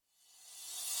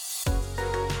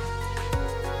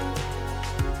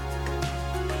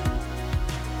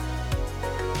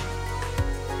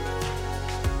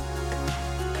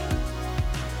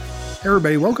Hey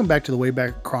everybody, welcome back to the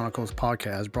Wayback Chronicles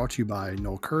podcast, brought to you by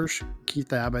Noel Kirsch,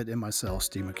 Keith Abbott, and myself,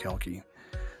 Steve McKelkey.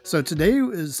 So today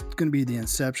is going to be the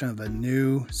inception of a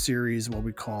new series, what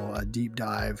we call a deep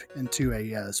dive into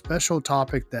a special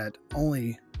topic that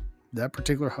only that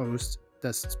particular host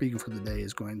that's speaking for the day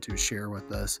is going to share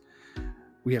with us.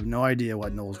 We have no idea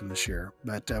what Noel's going to share,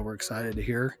 but we're excited to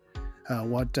hear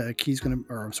what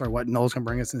what Noel's going to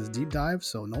bring us in this deep dive.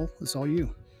 So Noel, it's all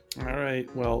you. All right.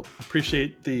 Well,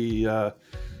 appreciate the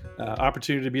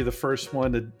opportunity to be the first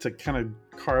one to kind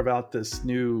of carve out this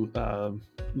new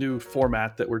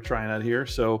format that we're trying out here.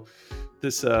 So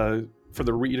this for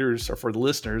the readers, or for the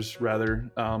listeners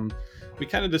rather, we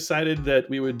kind of decided that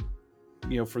we would,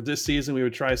 for this season, we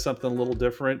would try something a little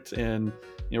different. And,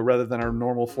 rather than our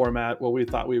normal format, what we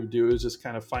thought we would do is just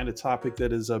kind of find a topic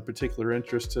that is of particular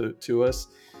interest to us,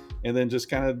 and then just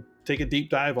kind of take a deep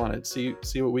dive on it, see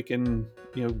what we can,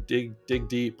 dig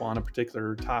deep on a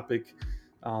particular topic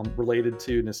related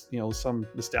to, some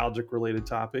nostalgic related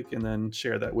topic, and then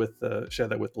share that with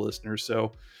the listeners.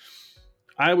 So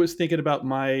I was thinking about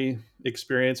my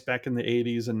experience back in the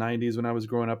 80s and 90s when I was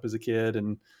growing up as a kid.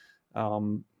 And,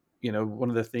 one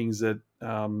of the things that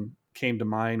came to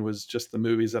mind was just the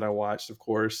movies that I watched, of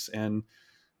course. And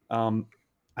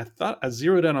I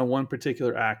zeroed in on one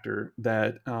particular actor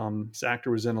that this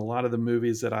actor was in a lot of the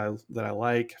movies that I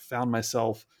like. Found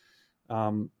myself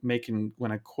making,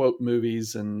 when I quote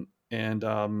movies and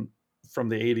from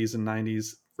the 80s and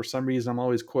 90s, for some reason I'm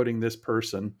always quoting this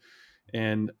person.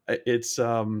 And it's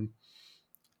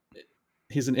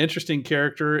he's an interesting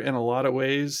character in a lot of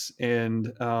ways,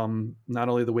 and not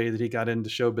only the way that he got into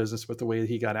show business, but the way that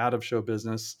he got out of show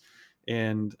business,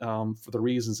 and for the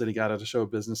reasons that he got out of show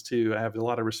business too. I have a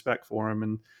lot of respect for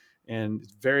him, and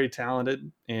very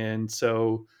talented. And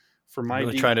so for my I'm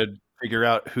really trying to figure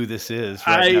out who this is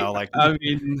right now. I'm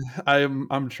getting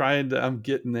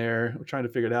there. I'm trying to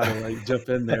figure it out and jump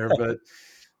in there. But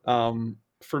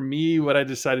for me, what I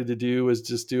decided to do was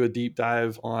just do a deep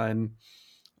dive on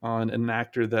an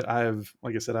actor that I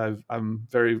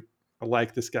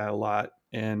like this guy a lot.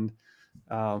 And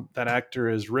that actor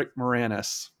is Rick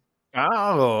Moranis.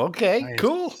 Oh, okay. Nice.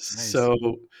 Cool.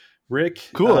 So Rick,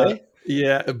 cool.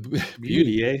 Yeah,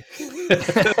 beauty, eh?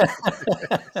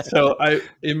 So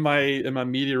in my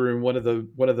media room, one of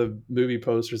the movie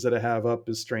posters that I have up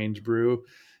is Strange Brew.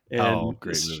 And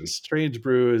great movie. Strange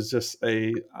Brew is just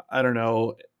I don't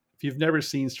know if you've never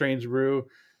seen Strange Brew.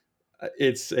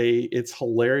 It's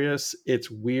hilarious.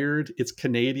 It's weird. It's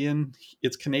Canadian.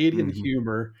 It's Canadian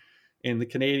humor, and the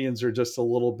Canadians are just a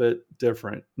little bit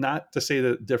different. Not to say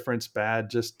that different's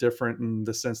bad, just different in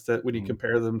the sense that when you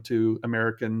compare them to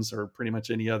Americans or pretty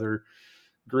much any other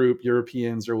group,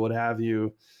 Europeans or what have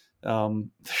you,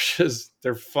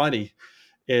 they're funny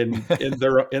in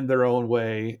their own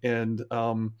way. And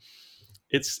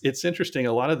it's interesting.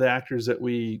 A lot of the actors that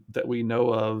we know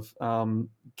of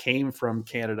came from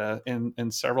Canada,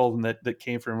 and several of them that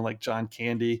came from, like John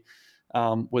Candy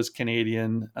was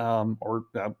Canadian,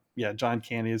 John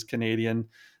Candy is Canadian.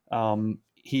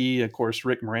 He, of course,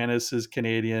 Rick Moranis is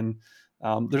Canadian.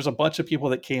 There's a bunch of people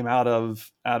that came out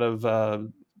of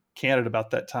Canada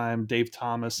about that time. Dave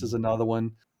Thomas is another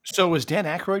one. So was Dan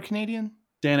Aykroyd Canadian?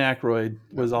 Dan Aykroyd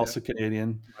was also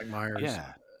Canadian. Mike Myers. Yeah.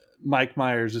 Mike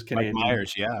Myers is Canadian. Mike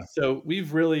Myers, yeah. So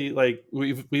we've really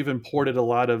we've imported a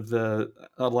lot of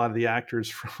the actors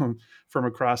from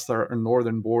across our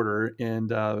northern border, and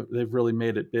they've really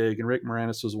made it big. And Rick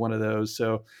Moranis was one of those.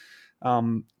 So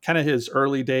kind of his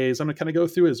early days. I'm going to kind of go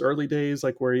through his early days,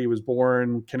 like where he was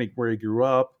born, kind of where he grew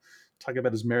up, talk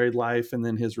about his married life, and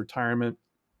then his retirement.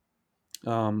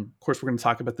 Of course, we're going to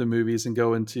talk about the movies and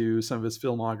go into some of his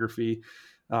filmography.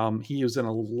 He was in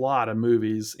a lot of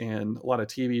movies and a lot of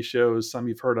TV shows, some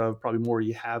you've heard of, probably more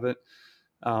you haven't,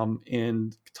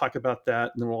 and talk about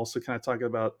that. And then we'll also kind of talk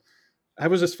about, I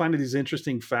was just finding these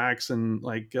interesting facts, and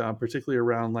particularly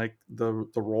around the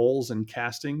roles and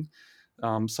casting.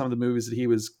 Some of the movies that he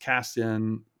was cast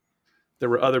in, there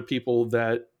were other people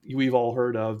that we've all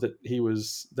heard of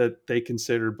that they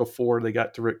considered before they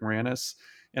got to Rick Moranis.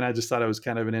 And I just thought it was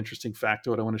kind of an interesting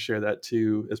factoid. I want to share that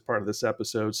too as part of this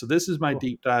episode. So this is my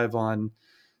deep dive on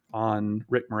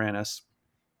Rick Moranis.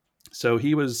 So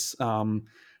he was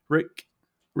Rick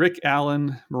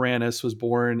Allen Moranis was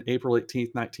born April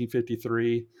 18th,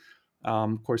 1953.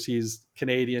 Of course, he's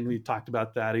Canadian. We talked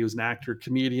about that. He was an actor,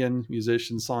 comedian,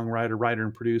 musician, songwriter, writer,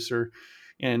 and producer.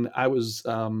 And I was,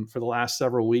 for the last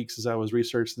several weeks, as I was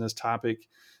researching this topic,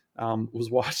 was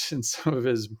watching some of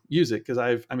his music, because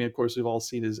of course, we've all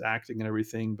seen his acting and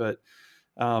everything, but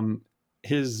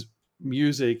his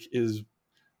music is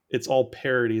it's all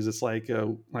parodies. It's like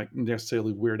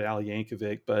necessarily Weird Al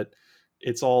Yankovic, but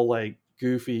it's all like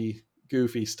goofy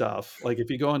stuff. Like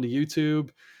if you go onto YouTube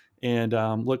and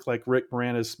look like Rick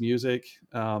Moranis music,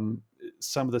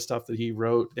 some of the stuff that he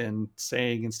wrote and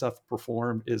sang and stuff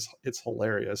performed it's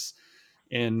hilarious.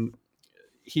 And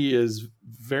he is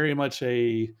very much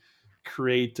a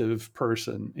creative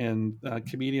person, and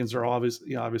comedians are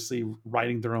obviously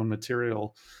writing their own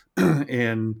material.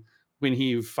 And when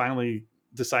he finally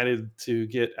decided to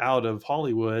get out of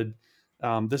Hollywood,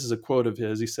 this is a quote of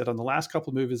his. He said, "On the last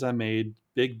couple of movies I made,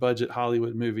 big budget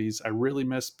Hollywood movies, I really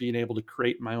missed being able to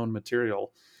create my own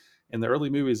material. In the early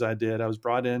movies I did, I was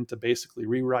brought in to basically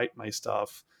rewrite my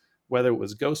stuff, whether it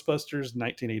was Ghostbusters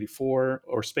 1984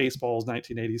 or Spaceballs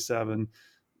 1987.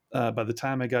 By the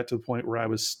time I got to the point where I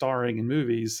was starring in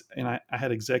movies and I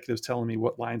had executives telling me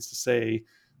what lines to say,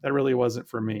 that really wasn't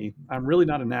for me. I'm really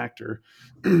not an actor.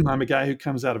 I'm a guy who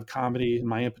comes out of comedy, and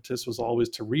my impetus was always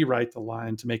to rewrite the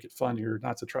line to make it funnier,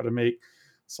 not to try to make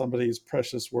somebody's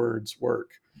precious words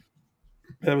work."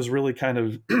 That was really kind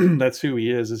of that's who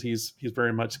he is he's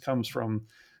very much comes from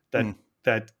that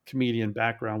that comedian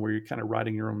background where you're kind of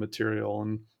writing your own material.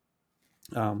 And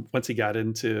once he got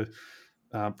into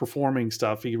performing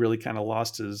stuff, he really kind of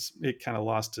lost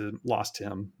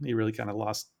him. He really kind of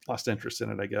lost interest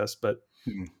in it, I guess. But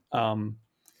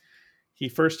he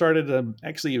first started,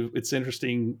 actually, it's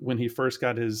interesting, when he first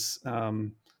got his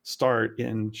start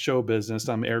in show business,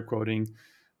 I'm air quoting,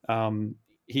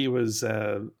 he was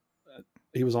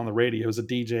on the radio. He was a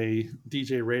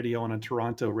DJ radio on a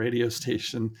Toronto radio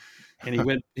station,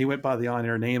 and he went by the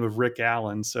on-air name of Rick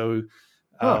Allen. So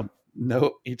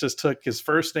no, he just took his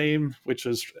first name, which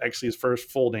was actually his first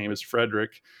full name is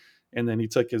Frederick, and then he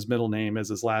took his middle name as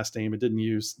his last name. It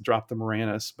didn't drop the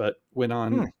Moranis, but went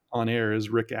on air as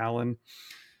Rick Allen.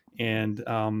 And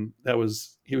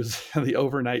he was the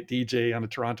overnight DJ on a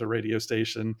Toronto radio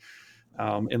station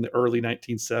in the early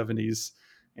 1970s.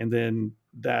 And then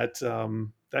that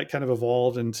kind of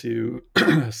evolved into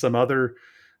some other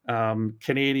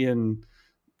Canadian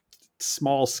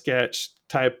small sketch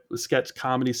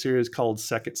comedy series called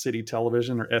Second City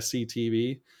Television, or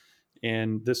SCTV.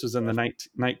 And this was in the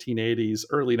 1980s,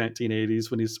 early 1980s,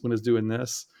 when he's doing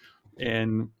this.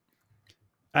 And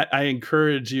I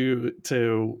encourage you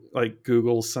to like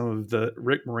Google some of the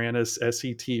Rick Moranis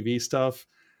SCTV stuff.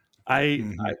 I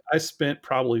spent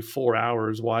probably 4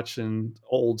 hours watching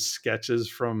old sketches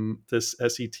from this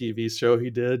SCTV show he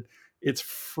did. It's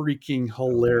freaking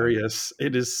hilarious.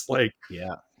 It is like,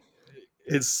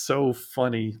 it's so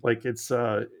funny. Like it's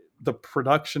the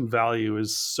production value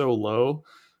is so low,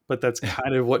 but that's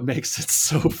kind of what makes it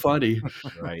so funny.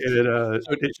 Right. So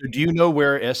do you know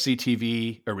where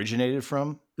SCTV originated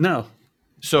from? No.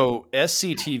 So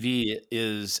SCTV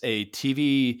is a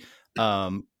TV.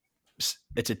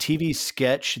 It's a TV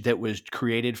sketch that was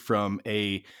created from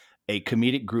a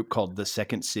comedic group called the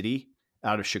Second City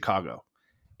out of Chicago.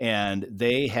 And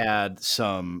they had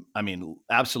some,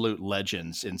 absolute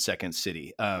legends in Second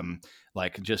City.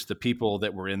 Like just the people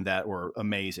that were in that were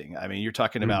amazing. I mean, you're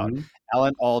talking about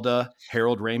Alan Alda,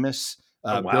 Harold Ramis,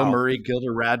 Bill Murray, Gilda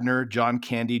Radner, John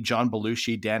Candy, John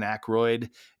Belushi, Dan Aykroyd,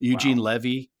 Eugene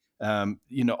Levy.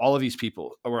 All of these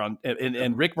people were on.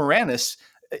 And Rick Moranis,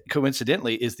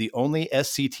 coincidentally, is the only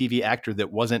SCTV actor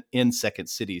that wasn't in Second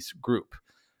City's group.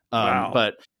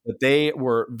 But they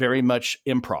were very much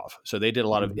improv. So they did a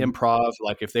lot of improv.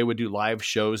 Like if they would do live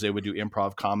shows, they would do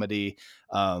improv comedy.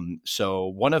 So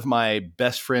one of my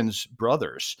best friend's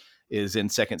brothers is in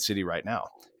Second City right now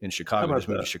in Chicago. Just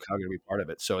moved to Chicago to be part of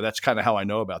it. So that's kind of how I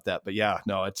know about that. But yeah,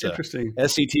 no, it's interesting.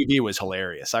 SCTV was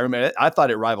hilarious. I remember, I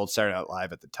thought it rivaled Saturday Night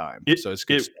Live at the time. So it's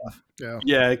good stuff.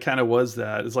 Yeah, it kind of was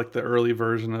that. It's like the early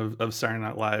version of Saturday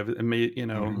Night Live. It made,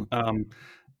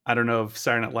 I don't know if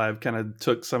Saturday Night Live kind of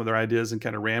took some of their ideas and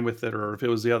kind of ran with it, or if it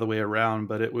was the other way around.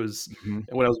 But it was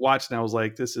when I was watching, I was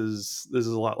like, "This is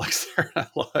a lot like Saturday Night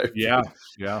Live." Yeah,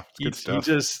 good stuff.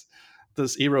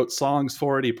 He wrote songs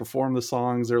for it. He performed the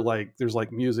songs. There's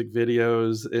like music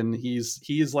videos, and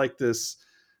he's like this.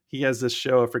 He has this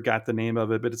show. I forgot the name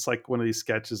of it, but it's like one of these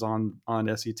sketches on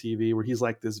SCTV where he's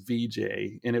like this VJ,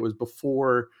 and it was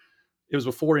before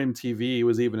MTV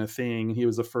was even a thing. He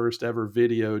was the first ever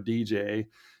video DJ.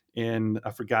 And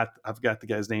I forgot the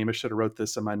guy's name. I should have wrote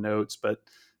this in my notes, but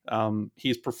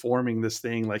he's performing this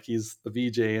thing like he's the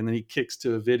VJ, and then he kicks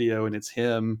to a video, and it's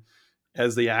him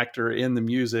as the actor in the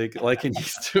music. Like, and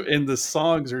the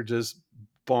songs are just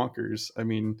bonkers. I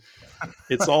mean,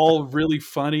 it's all really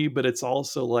funny, but it's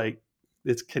also like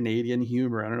it's Canadian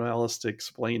humor. I don't know how else to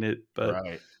explain it,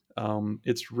 but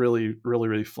it's really, really,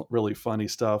 really, really funny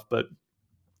stuff. But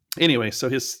anyway, so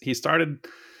he started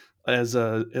as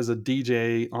a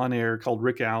DJ on air called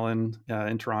Rick Allen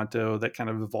in Toronto. That kind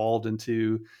of evolved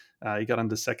into he got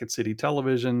onto Second City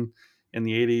Television in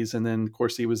the 80s, and then of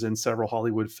course he was in several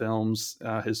Hollywood films.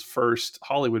 His first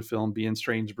Hollywood film being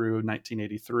Strange Brew in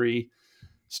 1983,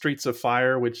 Streets of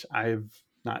Fire, which I've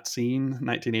not seen,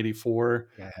 1984.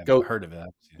 Yeah, I haven't Go heard of that.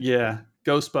 Yeah,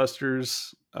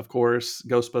 Ghostbusters, of course,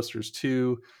 Ghostbusters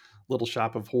 2, Little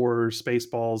Shop of Horrors,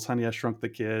 Spaceballs, Honey, I Shrunk the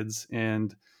Kids,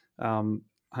 and um,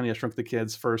 Honey, I Shrunk the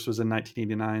Kids first was in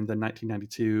 1989, then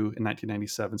 1992 and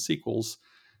 1997 sequels.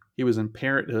 He was in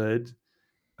Parenthood.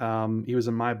 He was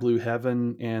in My Blue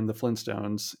Heaven and The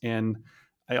Flintstones. And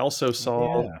I also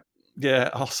saw, Yeah, yeah,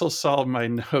 I also saw my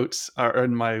notes or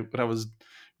in my when I was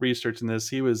researching this.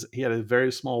 He had a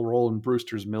very small role in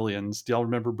Brewster's Millions. Do y'all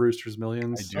remember Brewster's I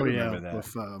Millions? do Oh yeah, remember that.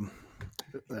 with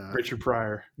Richard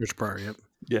Pryor. Rich Pryor. Yep.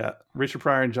 Yeah, Richard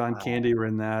Pryor and John Wow. Candy were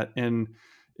in that, and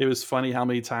it was funny how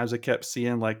many times I kept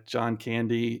seeing like John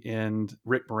Candy and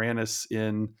Rick Moranis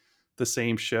in the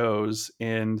same shows,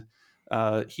 and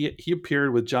he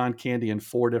appeared with John Candy in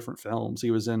 4 different films.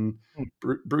 He was in Hmm.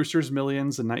 Brewster's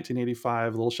Millions in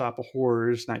 1985, Little Shop of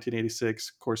Horrors 1986,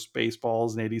 of course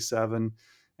Spaceballs in 87,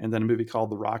 and then a movie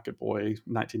called The Rocket Boy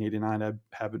 1989. I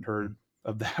haven't heard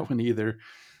of that one either.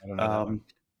 I don't know that one. Um,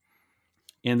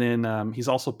 and then he's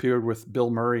also appeared with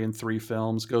Bill Murray in 3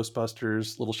 films: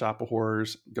 Ghostbusters, Little Shop of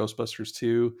Horrors, Ghostbusters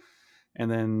 2. And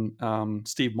then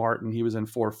Steve Martin, he was in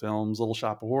 4 films: Little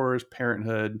Shop of Horrors,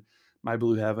 Parenthood, My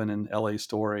Blue Heaven, and LA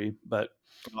Story. But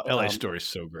Oh, LA Story is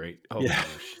so great. Oh yeah,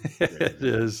 gosh, great it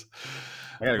movie. is.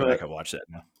 I gotta go But back and watch that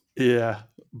now. yeah,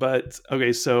 but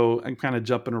okay, so I'm kind of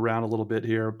jumping around a little bit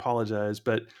here. Apologize,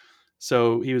 but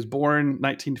so he was born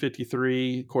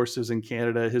 1953. Of course, he was in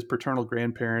Canada. His paternal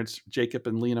grandparents, Jacob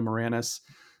and Lena Moranis,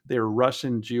 they were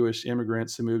Russian Jewish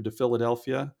immigrants who moved to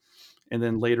Philadelphia and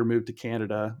then later moved to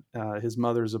Canada. His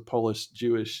mother is of Polish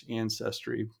Jewish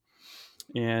ancestry.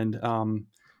 And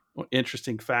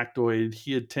interesting factoid: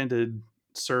 he attended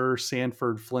Sir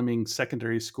Sanford Fleming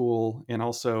Secondary School and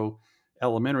also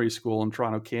elementary school in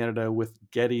Toronto, Canada, with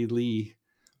Geddy Lee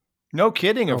No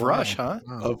kidding, Oh of wow. Rush, huh?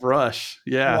 Wow. of Rush.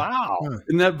 Yeah, Wow, Huh.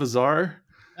 isn't that bizarre?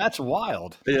 that's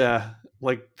wild. Yeah,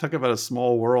 like talk about a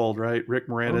small world, right? Rick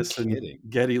No Moranis and kidding.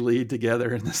 Geddy Lee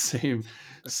together in the same.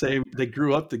 They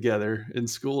grew up together in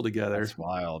school together. That's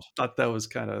wild. Thought that was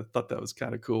kind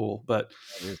of cool. But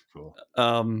That is cool.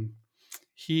 um,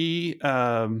 he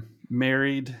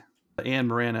married Anne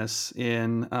Moranis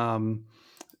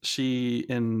she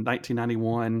in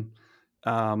 1991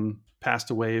 passed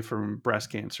away from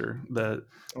breast cancer.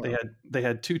 Oh, They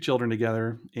had 2 children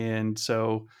together, and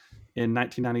so in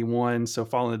 1991, so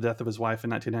following the death of his wife in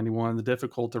 1991, the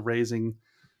difficulty of raising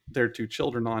their 2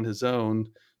 children on his own.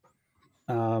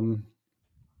 Um,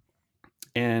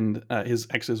 and his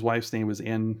wife's name was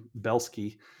Anne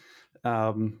Belsky.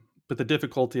 But the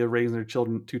difficulty of raising their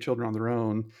 2 children on their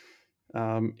own,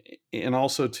 um, and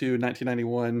also to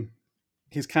 1991,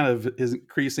 he's kind of is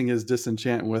increasing his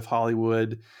disenchantment with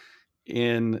Hollywood,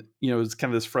 and it's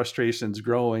kind of this frustration's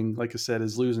growing. Like I said,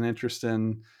 is losing interest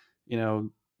in you know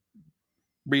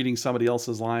reading somebody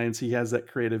else's lines. He has that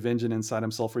creative engine inside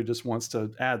himself where he just wants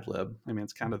to ad lib. I mean,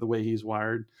 it's kind of the way he's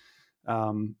wired.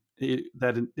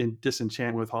 That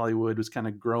disenchantment with Hollywood was kind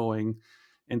of growing,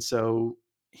 and so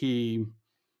he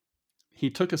he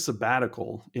took a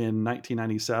sabbatical in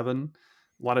 1997.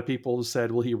 A lot of people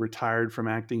said, well, he retired from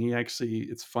acting. He actually,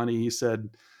 it's funny, he said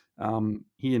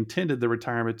he intended the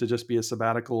retirement to just be a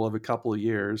sabbatical of a couple of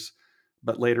years,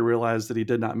 but later realized that he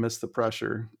did not miss the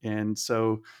pressure. And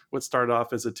so what started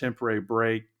off as a temporary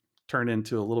break turned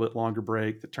into a little bit longer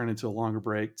break that turned into a longer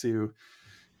break to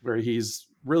where he's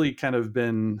really kind of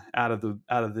been out of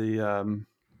the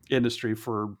industry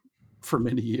for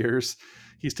many years.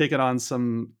 He's taken on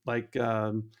some like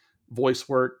voice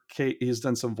work. He's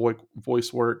done some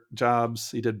voice work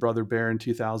jobs. He did Brother Bear in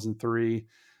 2003,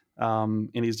 and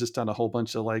he's just done a whole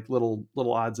bunch of like little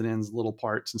odds and ends, little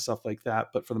parts and stuff like that.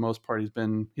 But for the most part, he's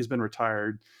been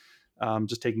retired,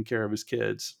 just taking care of his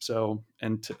kids. So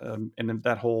and then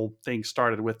that whole thing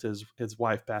started with his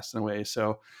wife passing away.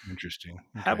 So interesting.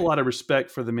 have a Okay. lot of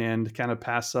respect for the man to kind of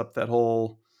pass up that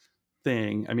whole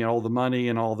thing. I mean, all the money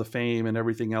and all the fame and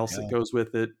everything else that Yeah. goes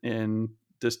with it, and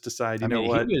just decide, I you know mean, he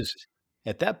what, was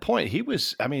at that point.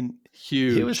 I mean,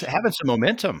 he was huge. having some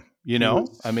momentum. He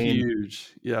was I mean,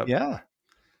 huge. Yep. yeah.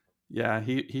 Yeah.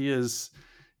 He is.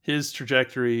 His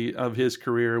trajectory of his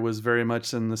career was very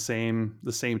much in the same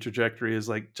trajectory as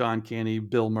like John Candy,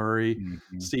 Bill Murray,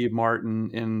 Mhm. Steve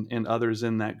Martin, and others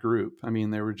in that group. I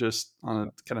mean, they were just on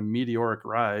a kind of meteoric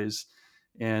rise,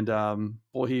 And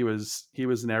boy, he was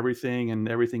in everything, and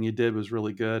everything he did was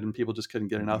really good, and people just couldn't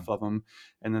get enough of him.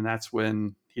 And then that's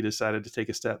when he decided to take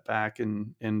a step back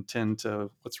and tend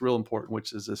to what's real important,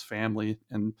 which is his family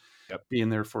and Yep. being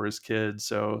there for his kids.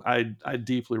 So I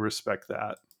deeply respect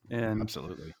that, and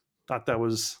Absolutely. thought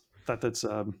that's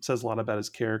says a lot about his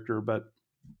character. But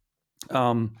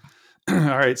all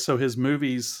right, so his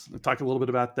movies. I'll talk a little bit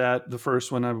about that. The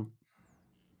first one I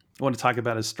want to talk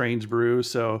about is Strange Brew.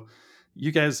 So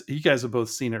you guys have both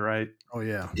seen it, right? Oh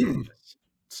yeah.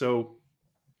 So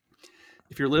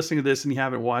if you're listening to this and you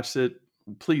haven't watched it,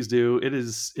 please do.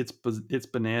 It's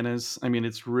bananas. I mean,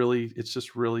 it's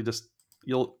just really just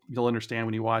you'll understand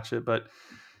when you watch it. But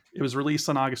it was released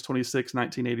on August 26,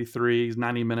 1983. It's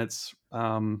 90 minutes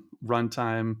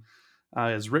runtime.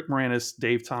 As Rick Moranis,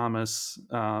 Dave Thomas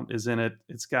is in it.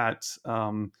 It's got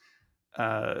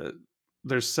uh,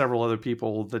 there's several other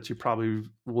people that you probably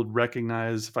would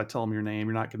recognize. If I tell them your name,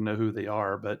 you're not going to know who they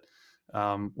are. But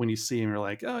when you see him, you're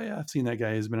like, oh yeah, I've seen that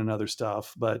guy. He's been in other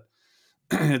stuff. But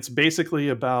it's basically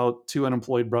about two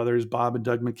unemployed brothers, Bob and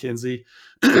Doug McKenzie.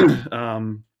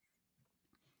 um,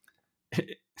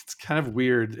 it's kind of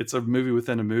weird. It's a movie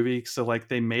within a movie. So like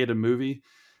they made a movie,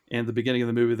 and the beginning of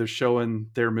the movie they're showing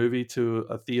their movie to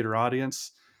a theater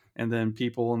audience, and then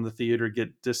people in the theater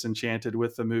get disenchanted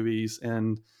with the movies.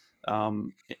 And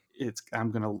it's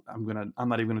I'm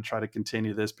not even gonna try to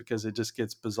continue this because it just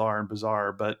gets bizarre and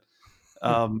bizarre. But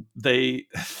they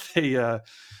they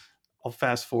I'll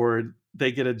fast forward.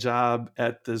 They get a job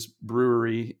at this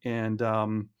brewery and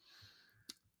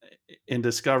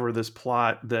discover this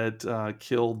plot that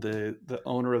killed the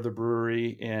owner of the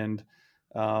brewery, and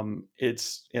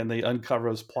they uncover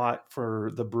this plot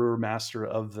for the brewer master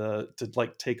of the to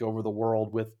like take over the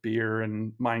world with beer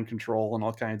and mind control and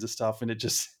all kinds of stuff. And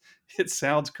it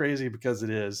sounds crazy because it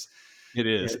is. It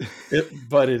is.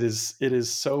 But it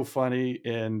is so funny,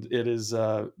 and it is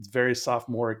very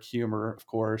sophomoric humor, of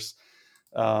course.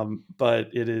 But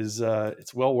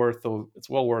it's well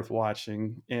worth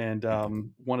watching, and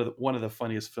one of the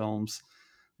funniest films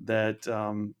that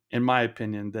in my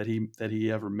opinion that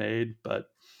he ever made. But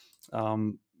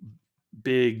um,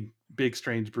 big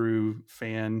Strange Brew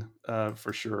fan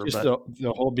for sure. Just But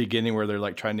the whole beginning where they're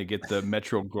like trying to get the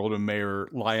Metro Golden Mayer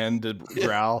lion to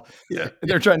growl. yeah,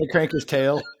 And they're trying to crank his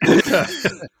tail. yeah.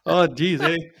 Oh geez,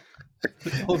 eh?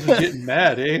 I was just getting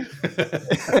mad, eh?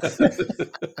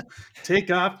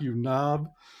 Take off, you knob.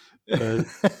 But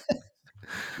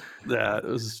yeah, it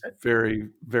was very,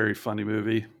 very funny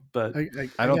movie. But I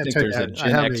I don't gotta think tell you, there's a I Gen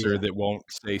have Xer that won't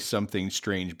say something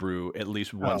Strange Brew at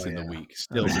least once oh in the yeah. week,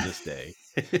 still to this day.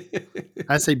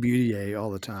 I say Beauty A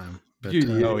all the time, but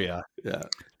Beauty, Oh yeah. yeah.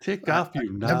 Take I, off, you I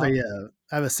have knob.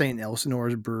 I have a St.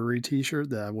 Elsinore's brewery T-shirt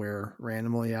that I wear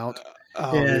randomly out,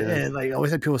 Oh yeah. and like I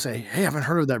always have people say, "Hey, I haven't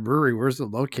heard of that brewery. Where's it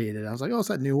located?" I was like, "Oh, it's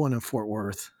that new one in Fort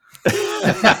Worth. Nice.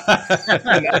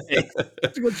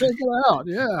 Let's go check it out."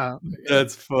 Yeah,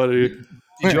 That's funny.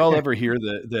 Did you all ever hear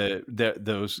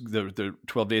the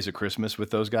 12 Days of Christmas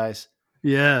with those guys?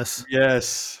 yes.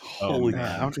 Yes. Oh Holy Yeah, I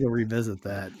man. have to go revisit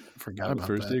that. I forgot On the about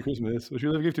first day that. of Christmas, what's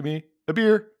your love gift to me? A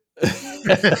beer.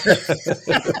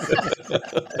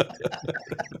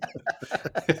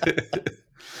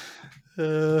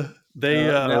 They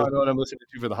Now I know what I'm listening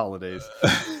to for the holidays.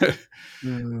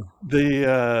 Mm.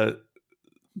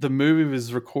 the movie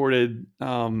was recorded.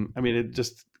 I mean, it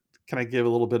just can I give a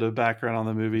little bit of background on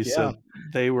the movie? Yeah. So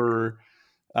they were.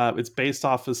 It's based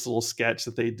off this little sketch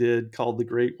that they did called "The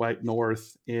Great White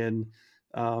North," and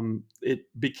it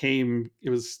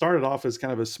was started off as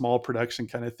kind of a small production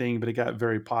kind of thing, but it got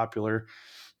very popular,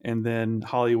 and then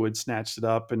Hollywood snatched it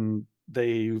up and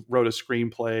they wrote a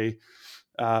screenplay.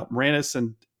 Moranis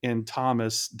and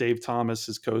Thomas, Dave Thomas,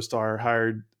 his co-star,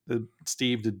 hired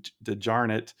Steve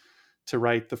DeJarnett to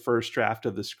write the first draft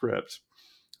of the script.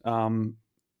 Um,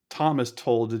 Thomas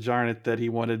told DeJarnett that he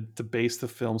wanted to base the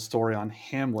film story on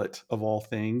Hamlet, of all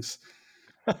things.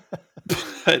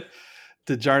 But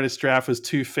DeJarnett's draft was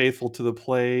too faithful to the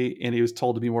play, and he was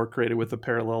told to be more creative with the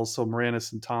parallels. So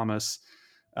Moranis and Thomas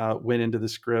went into the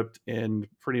script and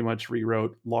pretty much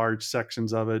rewrote large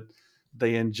sections of it.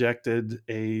 They injected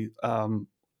a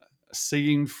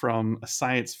scene from a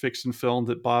science fiction film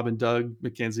that Bob and Doug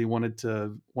McKenzie wanted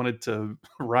to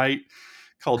write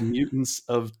called Mutants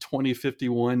of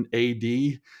 2051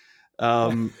 AD.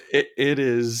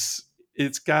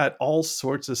 It's got all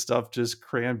sorts of stuff just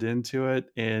crammed into it,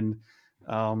 and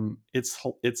it's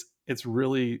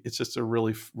just a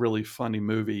really funny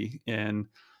movie. And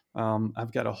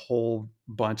I've got a whole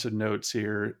bunch of notes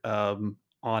here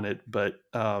on it, but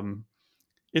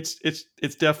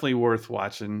it's definitely worth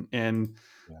watching. And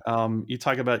you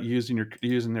talk about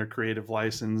using their creative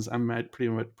license. I'm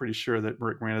pretty sure that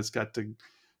Rick Moranis got to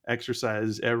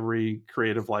exercise every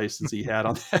creative license he had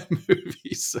on that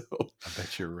movie. So I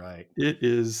bet you're right. it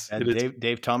is. And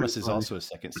Dave Thomas is funny. also a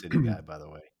Second City guy, by the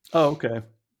way. Oh, okay.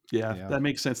 Yeah, Yeah. that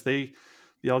makes sense. They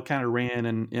all kind of ran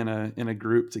in a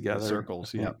group together.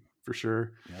 Circles. Yeah, for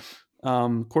sure. Yep.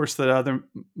 Of course, one of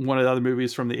the other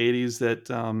movies from the 80s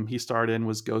that he starred in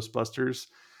was Ghostbusters.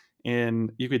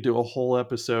 And you could do a whole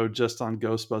episode just on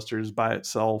Ghostbusters by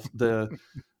itself.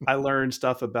 I learned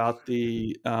stuff about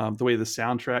the way the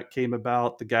soundtrack came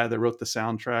about. The guy that wrote the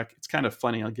soundtrack. It's kind of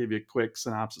funny. I'll give you a quick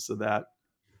synopsis of that.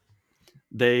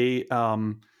 They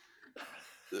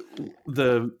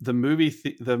the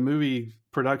movie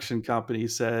production company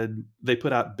said they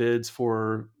put out bids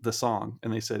for the song,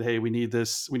 and they said, "Hey, we need the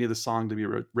song to be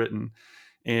written."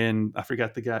 And I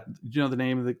forgot the guy. Do you know the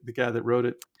name of the guy that wrote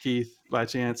it, Keith, by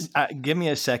chance? Give me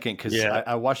a second, because Yeah.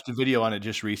 I watched a video on it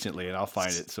just recently, and I'll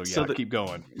find it. So keep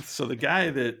going. So the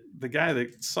guy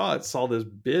that saw this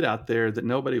bid out there that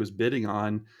nobody was bidding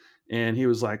on, and he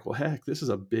was like, "Well, heck, this is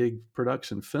a big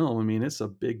production film. I mean, it's a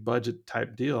big budget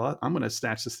type deal. I'm going to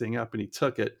snatch this thing up." And he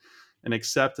took it and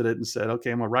accepted it and said, "Okay,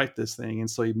 I'm going to write this thing." And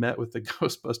so he met with the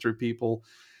Ghostbuster people,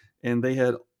 and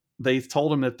they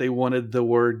told him that they wanted the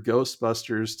word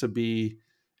Ghostbusters to be,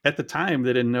 at the time,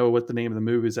 they didn't know what the name of the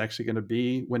movie is actually going to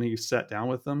be when he sat down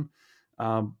with them.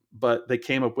 But they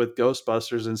came up with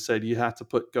Ghostbusters and said, you have to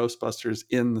put Ghostbusters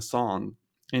in the song.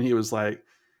 And he was like,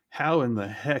 how in the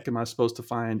heck am I supposed to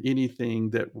find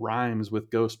anything that rhymes with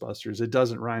Ghostbusters? It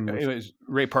doesn't rhyme with... It was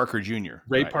Ray Parker Jr.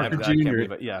 Ray right? Parker I can't Jr.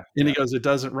 believe it. Yeah. And he goes, it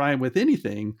doesn't rhyme with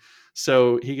anything.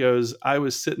 So he goes, I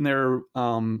was sitting there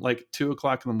like 2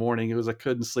 o'clock in the morning. It was, I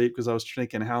couldn't sleep because I was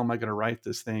thinking, how am I going to write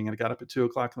this thing? And I got up at 2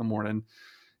 o'clock in the morning,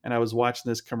 and I was watching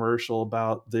this commercial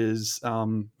about these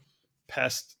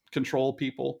pest control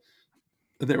people.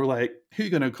 And they were like, who are you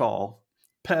going to call?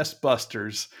 Pest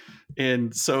Busters.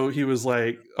 And so he was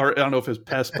like, or I don't know if it was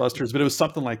Pest Busters, but it was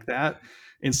something like that.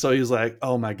 And so he was like,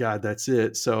 oh my God, that's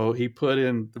it. So he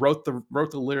wrote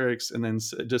the lyrics, and then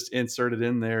just inserted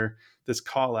in there this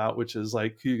call out, which is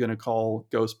like, who are you going to call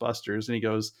Ghostbusters? And he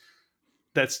goes,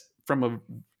 that's from a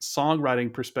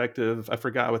songwriting perspective. I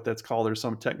forgot what that's called. There's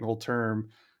some technical term,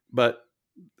 but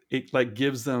it like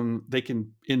gives them, they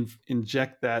can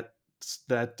inject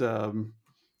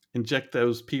inject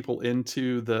those people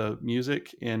into the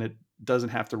music, and it doesn't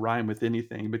have to rhyme with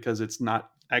anything because it's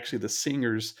not actually the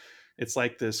singers. It's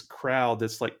like this crowd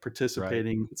that's like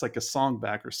participating. Right. It's like a song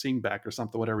back or sing back or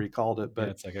something, whatever he called it. But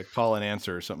it's like a call and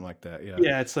answer or something like that. Yeah.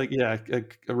 Yeah. It's like,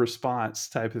 a response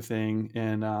type of thing.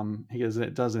 And he goes,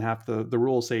 it doesn't have to, the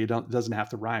rules say it doesn't have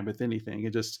to rhyme with anything.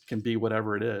 It just can be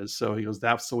whatever it is. So he goes,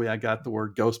 that's the way I got the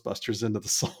word Ghostbusters into the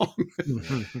song.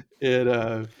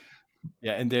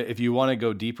 Yeah, and if you want to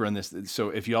go deeper in this, so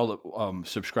if y'all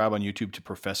subscribe on YouTube to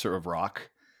Professor of Rock,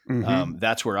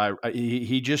 that's where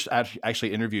he just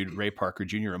actually interviewed Ray Parker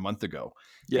Jr. a month ago.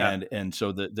 Yeah, and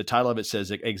so the title of it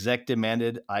says exec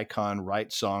demanded icon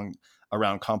write song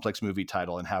around complex movie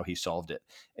title and how he solved it,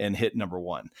 and hit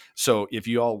 #1. So if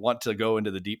you all want to go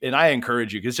into the deep, and I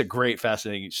encourage you, because it's a great,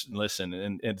 fascinating listen,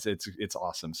 and it's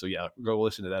awesome. So yeah, go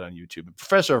listen to that on YouTube.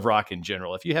 Professor of Rock in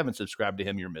general, if you haven't subscribed to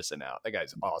him, you're missing out. That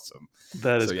guy's awesome.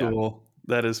 That is cool.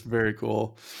 That is very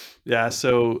cool. Yeah.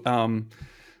 So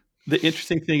the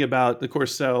interesting thing about, of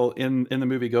course, so in the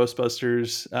movie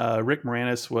Ghostbusters, Rick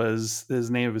Moranis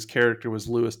his name of his character was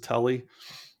Louis Tully.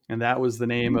 And that was the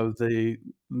name of the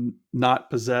not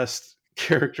possessed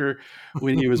character.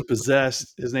 When he was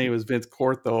possessed, his name was Vince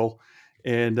Cortho.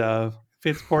 And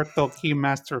Vince Cortho,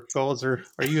 Keymaster Gozer,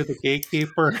 are you the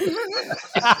gatekeeper?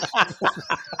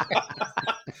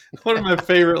 One of my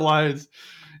favorite lines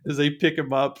is they pick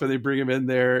him up and they bring him in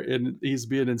there, and he's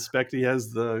being inspected. He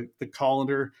has the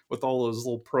colander with all those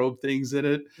little probe things in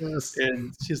it. Yes.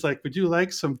 And she's like, would you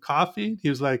like some coffee? He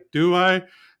was like, do I?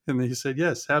 And then he said,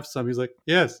 yes, have some. He's like,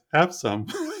 yes, have some.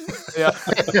 Yeah.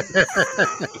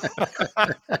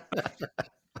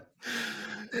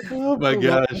 Oh my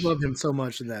gosh. I love him so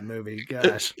much in that movie.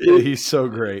 Gosh. He's so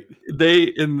great.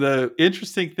 And the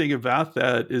interesting thing about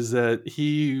that is that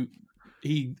he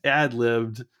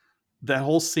ad-libbed that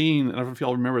whole scene. I don't know if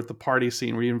y'all remember the party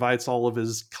scene where he invites all of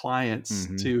his clients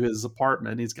to his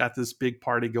apartment. He's got this big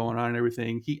party going on and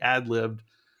everything. He ad-libbed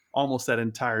almost that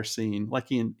entire scene. Like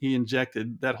he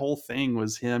injected, that whole thing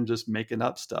was him just making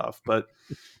up stuff. But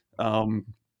another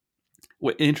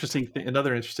interesting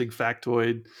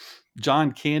factoid,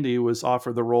 John Candy was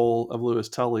offered the role of Louis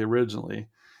Tully originally.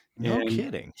 No And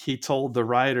kidding. he told the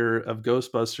writer of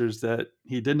Ghostbusters that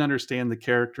he didn't understand the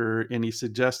character, and he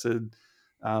suggested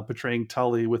portraying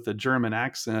Tully with a German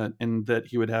accent, and that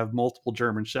he would have multiple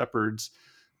German shepherds.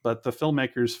 But the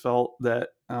filmmakers felt that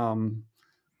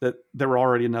that there were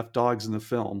already enough dogs in the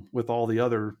film with all the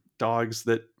other dogs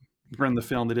that were in the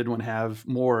film. They didn't want to have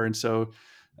more, and so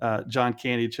John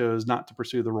Candy chose not to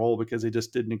pursue the role because he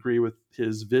just didn't agree with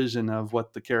his vision of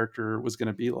what the character was going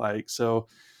to be like. So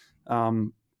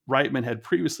um, Reitman had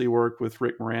previously worked with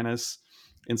Rick Moranis,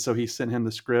 and so he sent him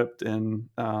the script, and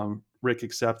Rick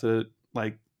accepted it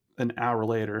like an hour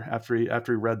later. After he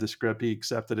read the script, he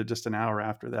accepted it just an hour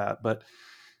after that. But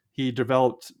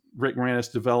Rick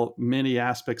Moranis developed many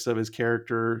aspects of his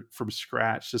character from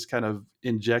scratch, just kind of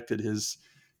injected his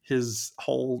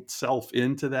whole self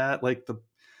into that. Like the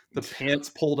pants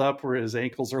pulled up where his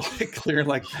ankles are like clear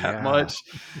like that Yeah. much.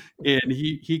 And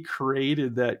he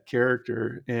created that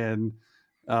character. And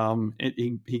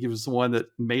he was the one that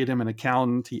made him an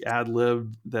accountant. He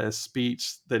ad-libbed the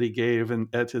speech that he gave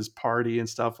at his party and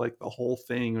stuff. Like the whole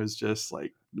thing was just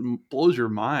like blows your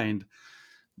mind.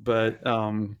 But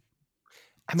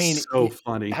I mean, so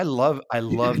funny. I love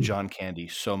John Candy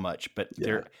so much, but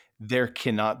Yeah. there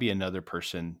cannot be another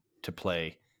person to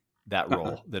play that Uh-uh.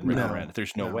 role than Rick No, Moranis.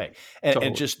 There's no No. way. And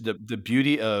totally. just the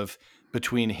beauty of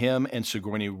between him and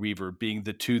Sigourney Weaver being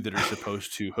the two that are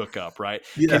supposed to hook up, right?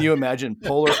 Yeah. Can you imagine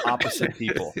polar opposite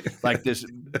people, like this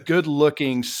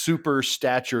good-looking, super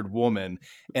statured woman,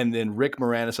 and then Rick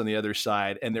Moranis on the other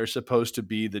side, and they're supposed to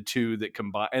be the two that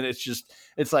combine. And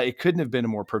it's like it couldn't have been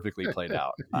more perfectly played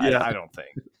out. Yeah, I don't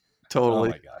think. Oh totally.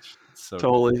 my gosh, it's so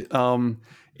good. Totally.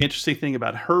 Interesting thing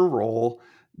about her role,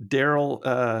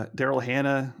 Daryl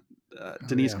Hannah, Oh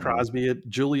Denise yeah. Crosby,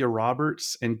 Julia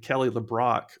Roberts, and Kelly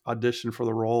LeBrock auditioned for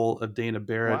the role of Dana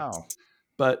Barrett. Wow.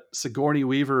 But Sigourney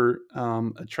Weaver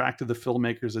attracted the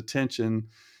filmmakers' attention.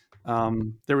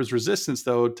 There was resistance,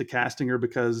 though, to casting her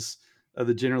because of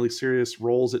the generally serious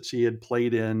roles that she had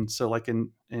played in. So, like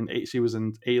she was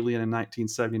in Alien in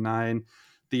 1979,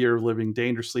 The Year of Living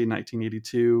Dangerously in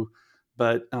 1982.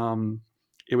 But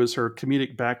it was her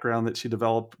comedic background that she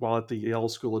developed while at the Yale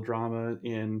School of Drama,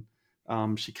 and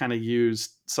she kind of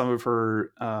used some of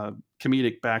her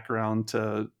comedic background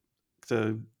to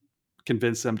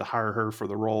convince them to hire her for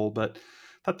the role. But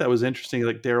I thought that was interesting.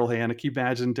 Like Daryl Hannah, can you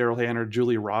imagine Daryl Hannah or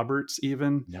Julia Roberts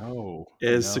even No,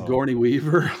 as no. Sigourney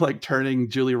Weaver, like turning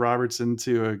Julia Roberts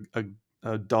into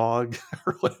a dog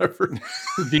or whatever,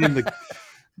 being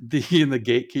the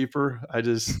gatekeeper.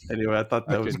 Anyway, I thought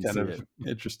I that was couldn't kind see of it.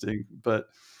 interesting. But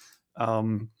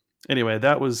um, anyway,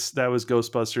 that was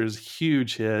Ghostbusters,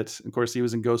 huge hit. Of course, he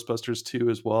was in Ghostbusters 2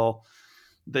 as well.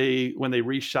 When they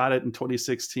reshot it in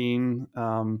 2016,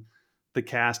 the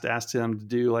cast asked him to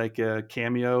do like a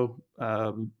cameo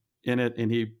in it, and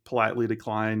he politely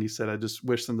declined. He said, "I just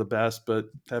wish them the best, but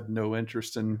have no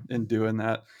interest in doing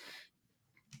that."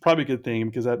 Probably a good thing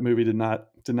because that movie did not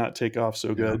take off so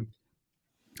Yeah. good.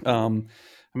 I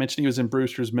mentioned he was in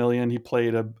Brewster's Million. He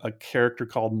played a character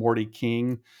called Morty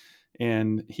King,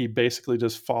 and he basically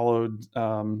just followed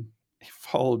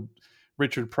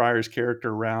Richard Pryor's character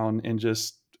around and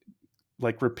just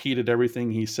like repeated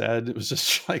everything he said. It was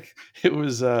just like it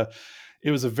was a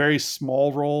very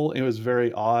small role. It was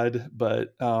very odd,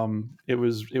 but it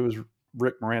was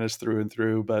Rick Moranis through and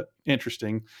through, but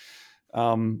interesting.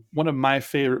 One of my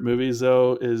favorite movies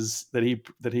though is that he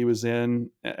was in.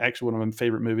 Actually, one of my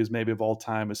favorite movies maybe of all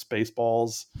time is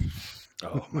Spaceballs.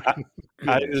 Oh my I,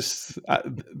 I goodness. just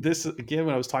this again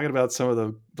when I was talking about some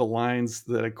of the lines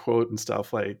that I quote and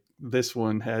stuff, like this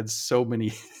one had so many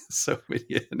so many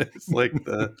in it. It's like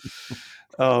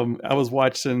I was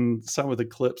watching some of the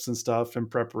clips and stuff in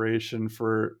preparation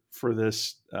for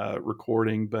this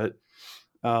recording, but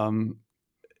um,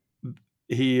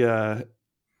 he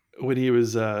when he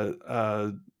was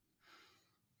the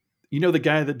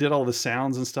guy that did all the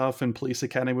sounds and stuff in Police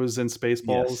Academy was in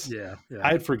Spaceballs. Yes. Yeah. I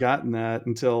Yeah. had forgotten that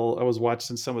until I was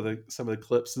watching some of the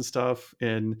clips and stuff,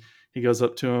 and he goes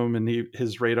up to him, and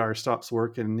his radar stops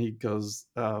working, and he goes,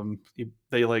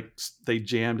 they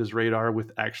jammed his radar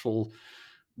with actual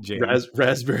Jam.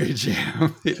 raspberry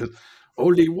jam. He goes,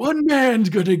 only one man's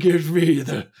gonna give me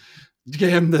the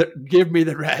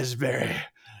raspberry.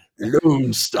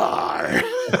 Lone Star.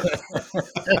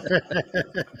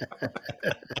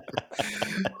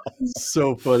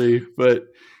 So funny. But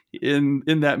in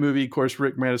that movie, of course,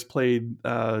 Rick Moranis played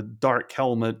Dark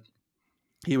Helmet.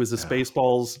 He was a Yeah.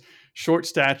 Spaceballs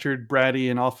short-statured, bratty,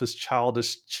 and office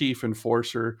childish chief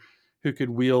enforcer who could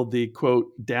wield the quote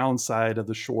downside of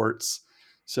the shorts.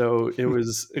 So it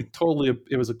was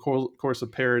of course a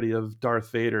parody of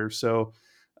Darth Vader. So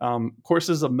Of course,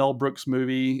 this is a Mel Brooks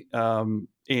movie.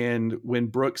 And when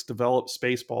Brooks developed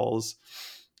Spaceballs,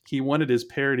 he wanted his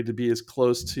parody to be as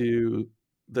close to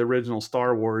the original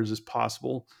Star Wars as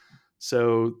possible.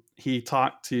 So he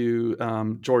talked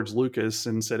to George Lucas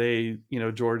and said, "Hey,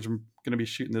 George, I'm going to be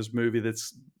shooting this movie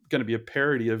that's going to be a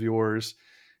parody of yours."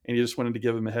 And he just wanted to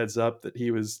give him a heads up that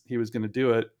he was going to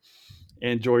do it.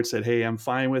 And George said, "Hey, I'm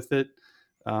fine with it.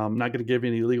 I'm not going to give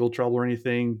you any legal trouble or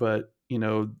anything, but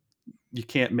you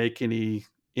can't make any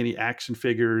action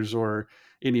figures or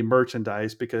any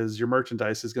merchandise because your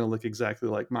merchandise is going to look exactly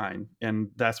like mine, and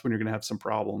that's when you're going to have some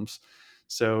problems."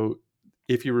 So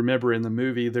if you remember in the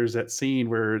movie, there's that scene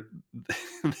where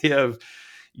they have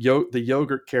the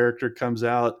yogurt character comes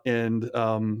out, and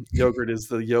yogurt is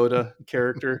the Yoda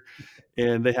character,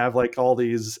 and they have like all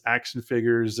these action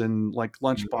figures and like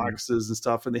lunch boxes and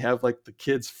stuff, and they have like the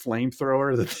kids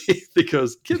flamethrower that they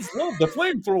goes, "Kids love the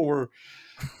flamethrower,"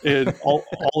 and all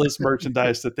this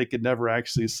merchandise that they could never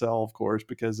actually sell, of course,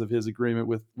 because of his agreement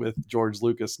with George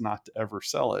Lucas not to ever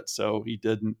sell it. So he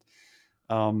didn't.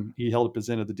 He held up his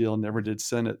end of the deal and never did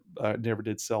send it. Never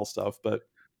did sell stuff, but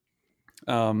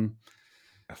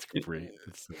that's great.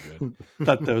 That's so good.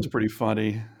 thought that was pretty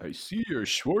funny. I see your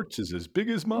Schwartz is as big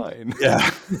as mine.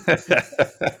 Yeah,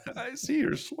 I see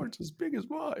your Schwartz as big as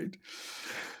mine.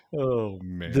 Oh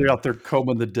man, they're out there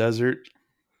combing the desert.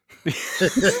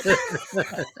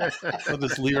 I'll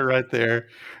just leave it right there.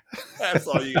 That's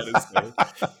all you gotta say.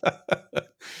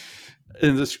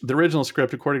 In the original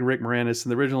script, according to Rick Moranis, in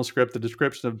the original script, the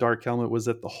description of Dark Helmet was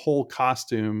that the whole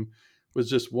costume was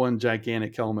just one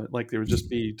gigantic helmet. Like there would just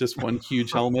be just one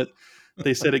huge helmet.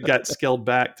 They said it got scaled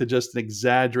back to just an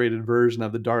exaggerated version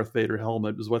of the Darth Vader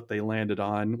helmet was what they landed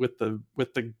on with the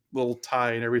little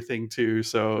tie and everything too.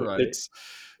 So Right. it's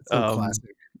so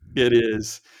classic. It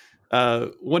is.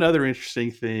 One other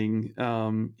interesting thing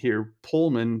here,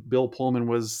 Bill Pullman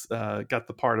was got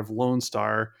the part of Lone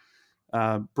Star.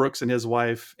 Brooks and his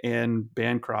wife Anne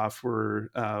Bancroft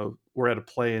were at a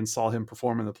play and saw him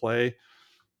perform in the play.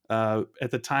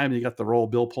 At the time he got the role,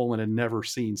 Bill Pullman had never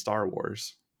seen Star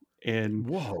Wars. And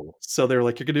whoa. So they were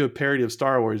like, "You're going to do a parody of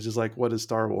Star Wars." He's like, "What is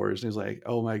Star Wars?" And he's like,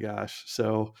 "Oh my gosh."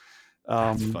 So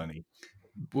that's funny.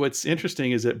 What's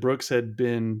interesting is that Brooks had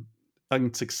been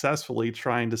unsuccessfully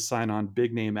trying to sign on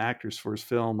big name actors for his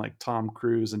film, like Tom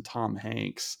Cruise and Tom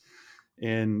Hanks,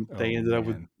 and they ended up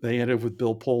with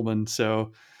Bill Pullman.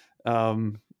 So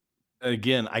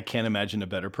again, I can't imagine a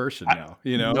better person now.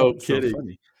 No kidding, so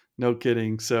funny. No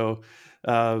kidding. So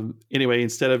anyway,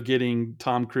 instead of getting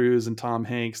Tom Cruise and Tom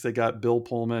Hanks, they got Bill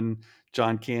Pullman,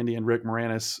 John Candy, and Rick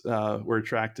Moranis were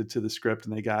attracted to the script,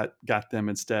 and they got them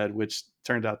instead, which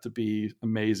turned out to be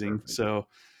amazing. Perfect. So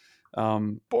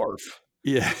barf.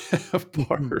 Yeah,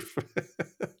 barf.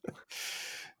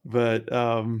 But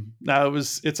no,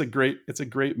 it's a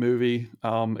great movie.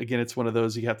 Again, it's one of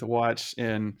those you have to watch.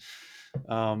 And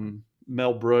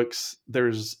Mel Brooks,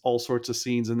 there's all sorts of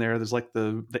scenes in there. There's like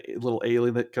the little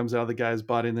alien that comes out of the guy's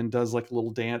body and then does like a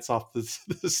little dance off the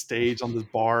stage on this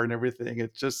bar and everything.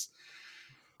 It's just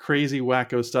crazy,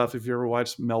 wacko stuff. If you ever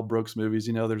watch Mel Brooks movies,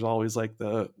 there's always like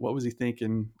the what was he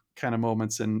thinking kind of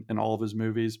moments in all of his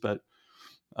movies. But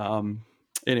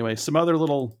anyway, some other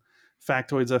little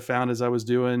factoids I found as I was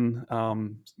doing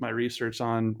my research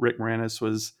on Rick Moranis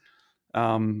was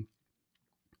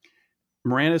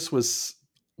Moranis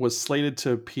was slated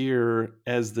to appear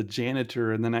as the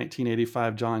janitor in the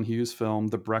 1985 John Hughes film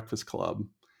The Breakfast Club.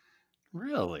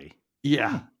 Really?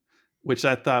 Yeah, which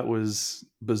I thought was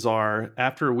bizarre.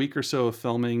 After a week or so of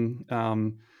filming,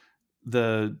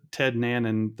 the Ted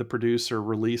Nannon, the producer,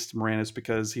 released Moranis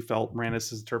because he felt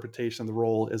Moranis' interpretation of the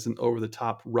role as an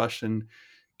over-the-top Russian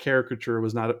caricature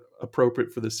was not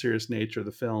appropriate for the serious nature of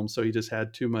the film. So he just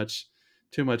had too much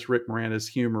Rick Moranis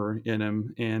humor in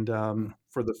him, and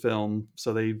for the film,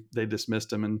 so they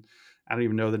dismissed him. And I don't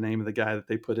even know the name of the guy that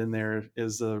they put in there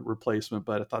as a replacement,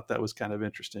 but I thought that was kind of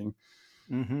interesting.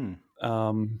 Mm-hmm.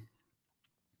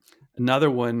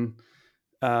 Another one.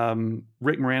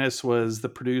 Rick Moranis was the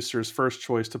producer's first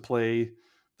choice to play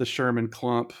the Sherman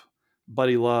Klump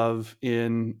Buddy Love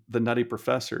in The Nutty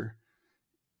Professor,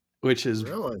 which is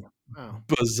really wow.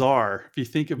 bizarre if you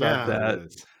think about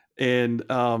that. And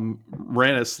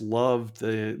Moranis loved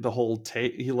the whole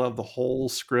tape. He loved the whole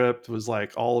script, was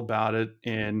like all about it,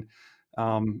 and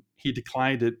he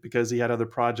declined it because he had other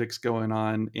projects going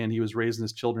on, and he was raising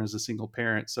his children as a single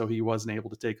parent, so he wasn't able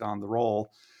to take on the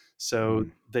role. So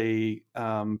they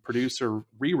producer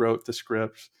rewrote the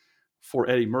script for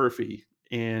Eddie Murphy,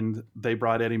 and they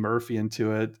brought Eddie Murphy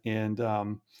into it. And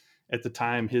at the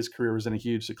time, his career was in a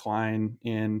huge decline,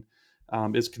 and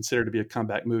is considered to be a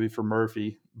comeback movie for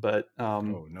Murphy. But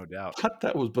Oh, no doubt. I thought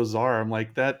that was bizarre. I'm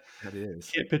like, that is.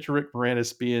 can't picture Rick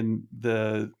Moranis being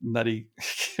the nutty.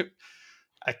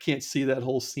 I can't see that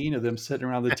whole scene of them sitting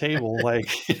around the table. Like,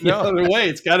 no other way,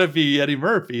 it's got to be Eddie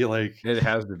Murphy. Like, it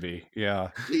has to be. Yeah.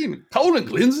 Colon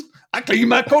cleansing. I clean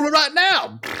my colon right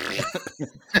now.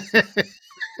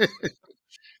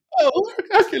 Oh,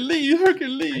 Hercules.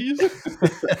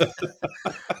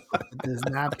 There's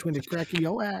not between the crack of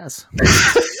your ass.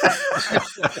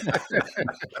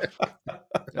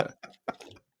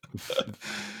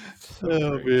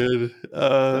 Oh, man.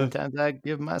 Sometimes I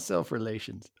give myself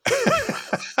relations.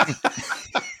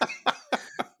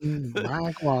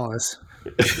 Mike Wallace.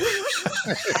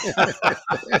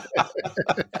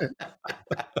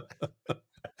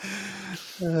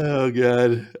 Oh,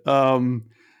 God.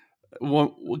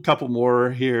 A couple more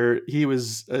here. He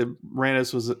was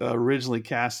Moranis was originally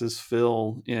cast as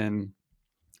Phil in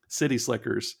City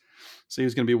Slickers, so he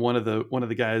was going to be one of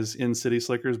the guys in City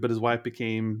Slickers, but his wife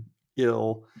became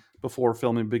ill before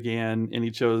filming began, and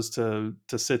he chose to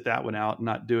sit that one out and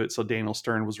not do it. So Daniel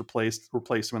Stern was replaced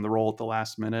him in the role at the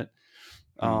last minute.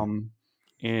 I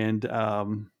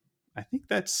think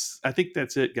that's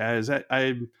it, guys.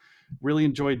 I really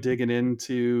enjoyed digging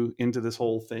into this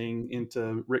whole thing,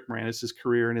 into Rick Moranis'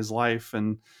 career and his life,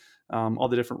 and all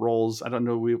the different roles. I don't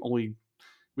know. We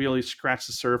only scratched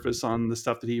the surface on the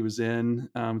stuff that he was in.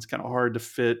 It's kind of hard to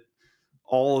fit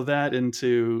all of that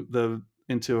into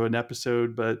an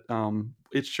episode, but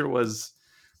it sure was.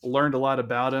 Learned a lot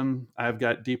about him. I've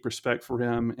got deep respect for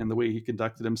him and the way he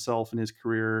conducted himself in his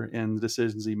career and the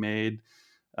decisions he made.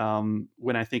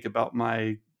 When I think about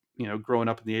my, growing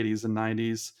up in the 80s and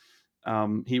 90s,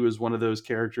 he was one of those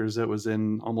characters that was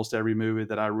in almost every movie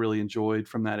that I really enjoyed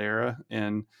from that era.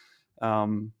 And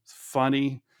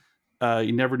funny.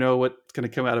 You never know what's going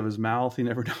to come out of his mouth. You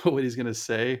never know what he's going to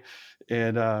say.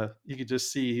 And you could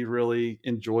just see he really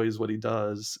enjoys what he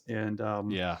does. And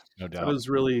yeah, no doubt. So it was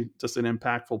really just an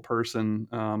impactful person,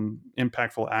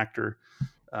 impactful actor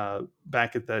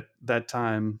back at that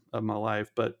time of my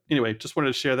life. But anyway, just wanted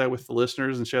to share that with the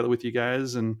listeners and share that with you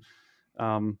guys. And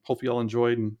hope you all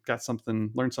enjoyed and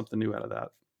learned something new out of that.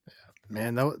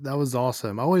 Man, that was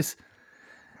awesome. I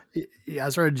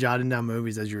started jotting down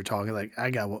movies as you were talking. Like, I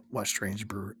got to watch Strange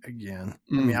Brew again.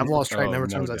 I mean, I've lost track number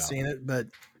of times I've seen it, but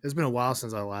it's been a while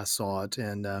since I last saw it.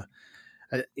 And I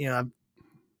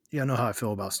know how I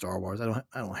feel about Star Wars. I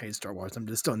don't hate Star Wars. I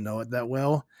just don't know it that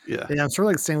well. Yeah, and I'm sort of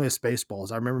like the same with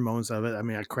Spaceballs. I remember moments of it. I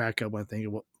mean, I crack up when I think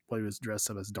of what he was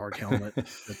dressed up as Dark Helmet.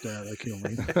 That killed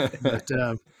me. But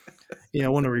I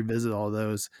want to revisit all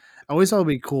those. I always thought it'd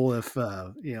be cool if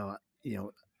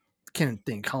can't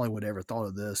think Hollywood ever thought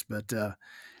of this, but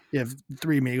if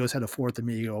Three Amigos had a fourth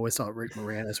amigo, I always thought Rick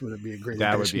Moranis would be a great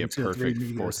that addition would be a to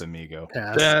perfect fourth amigo.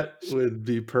 Cast. That would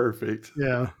be perfect.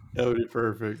 Yeah, that would be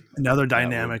perfect. Another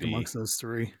dynamic amongst those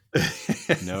three.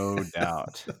 No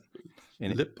doubt.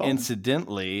 And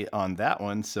incidentally, on that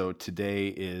one, so today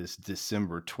is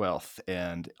December 12th,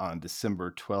 and on December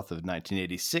 12th of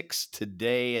 1986,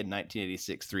 today in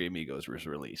 1986, Three Amigos was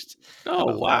released.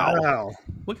 Oh, wow.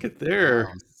 Look at there.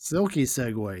 Wow. Silky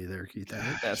segue there, Keith.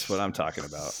 That's what I'm talking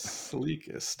about.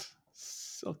 Silkiest.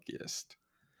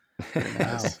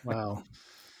 Wow.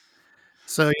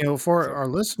 So, for our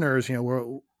listeners,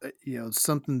 we're,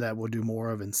 something that we'll do more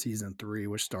of in season 3,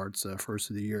 which starts first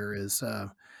of the year, is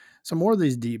some more of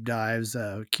these deep dives.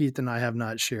 Keith and I have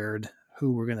not shared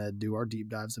who we're going to do our deep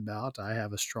dives about. I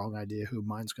have a strong idea who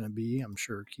mine's going to be. I'm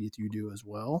sure, Keith, you do as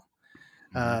well.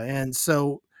 And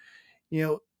so,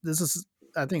 this is,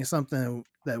 I think, something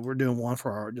that we're doing one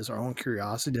for our own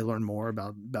curiosity to learn more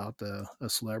about a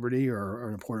celebrity or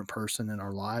an important person in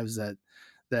our lives that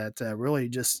really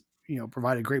just,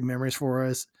 provided great memories for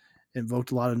us,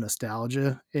 invoked a lot of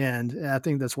nostalgia. And I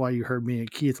think that's why you heard me and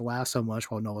Keith laugh so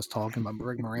much while Noel was talking about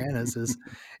Rick Moranis is,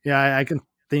 I can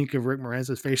think of Rick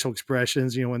Moranis' facial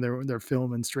expressions, when they're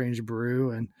filming Strange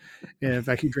Brew. And in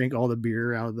fact, he drank all the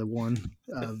beer out of the one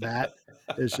vat.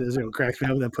 It's just, cracks me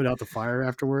up and then put out the fire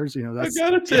afterwards. That's, I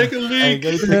gotta take a leak.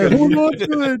 Hold on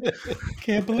to it.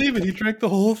 Can't believe it. He drank the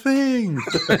whole thing.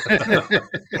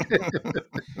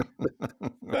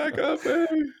 Back up,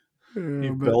 baby. He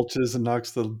belches and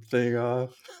knocks the thing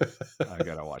off. I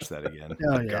gotta watch that again.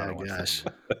 Oh yeah, gosh.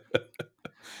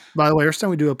 By the way, every time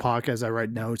we do a podcast, I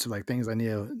write notes of like things I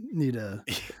need to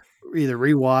either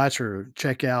rewatch or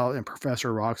check out. And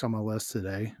Professor Rock's on my list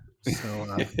today.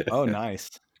 So, oh, nice.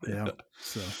 Yeah.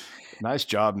 So, nice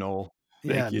job, Noel.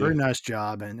 Thank you. Very nice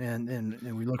job,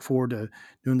 and we look forward to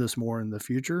doing this more in the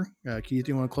future. Keith,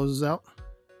 you want to close us out?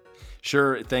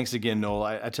 Sure. Thanks again, Noel.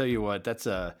 I tell you what, that's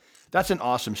an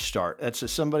awesome start.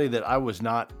 That's somebody that I was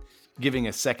not giving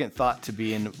a second thought to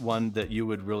being one that you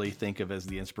would really think of as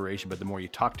the inspiration. But the more you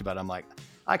talked about it, I'm like,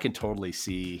 I can totally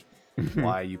see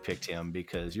why you picked him,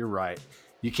 because you're right.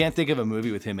 You can't think of a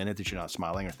movie with him in it that you're not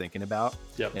smiling or thinking about.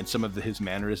 Yep. And some of his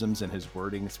mannerisms and his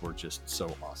wordings were just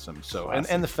so awesome. So,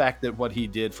 and the fact that what he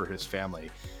did for his family,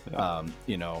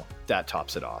 that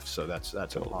tops it off. So that's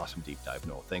an awesome deep dive,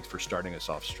 Noel. Thanks for starting us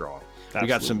off strong.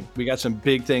 Absolutely. We got some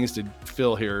big things to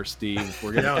fill here, Steve.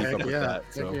 We're going to keep up with that.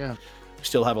 So we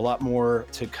still have a lot more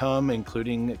to come,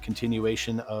 including a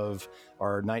continuation of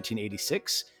our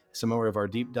 1986. Some more of our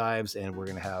deep dives, and we're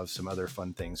going to have some other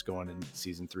fun things going in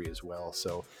season 3 as well.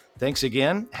 So thanks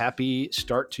again. Happy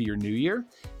start to your new year,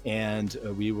 and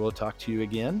we will talk to you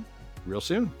again real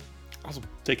soon. Awesome.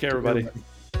 Take care, everybody.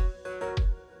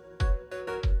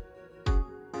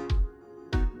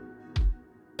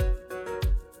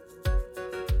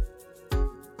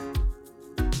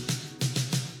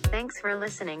 Thanks for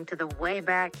listening to the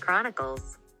Wayback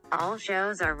Chronicles. All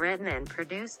shows are written and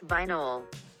produced by Noel,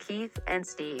 Keith, and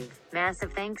Steve.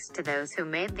 Massive thanks to those who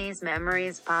made these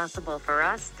memories possible for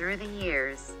us through the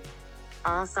years.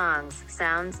 All songs,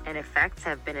 sounds, and effects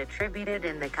have been attributed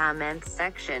in the comments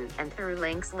section and through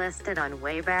links listed on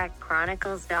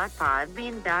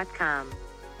waybackchronicles.podbean.com.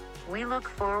 We look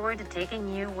forward to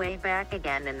taking you way back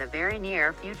again in the very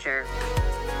near future.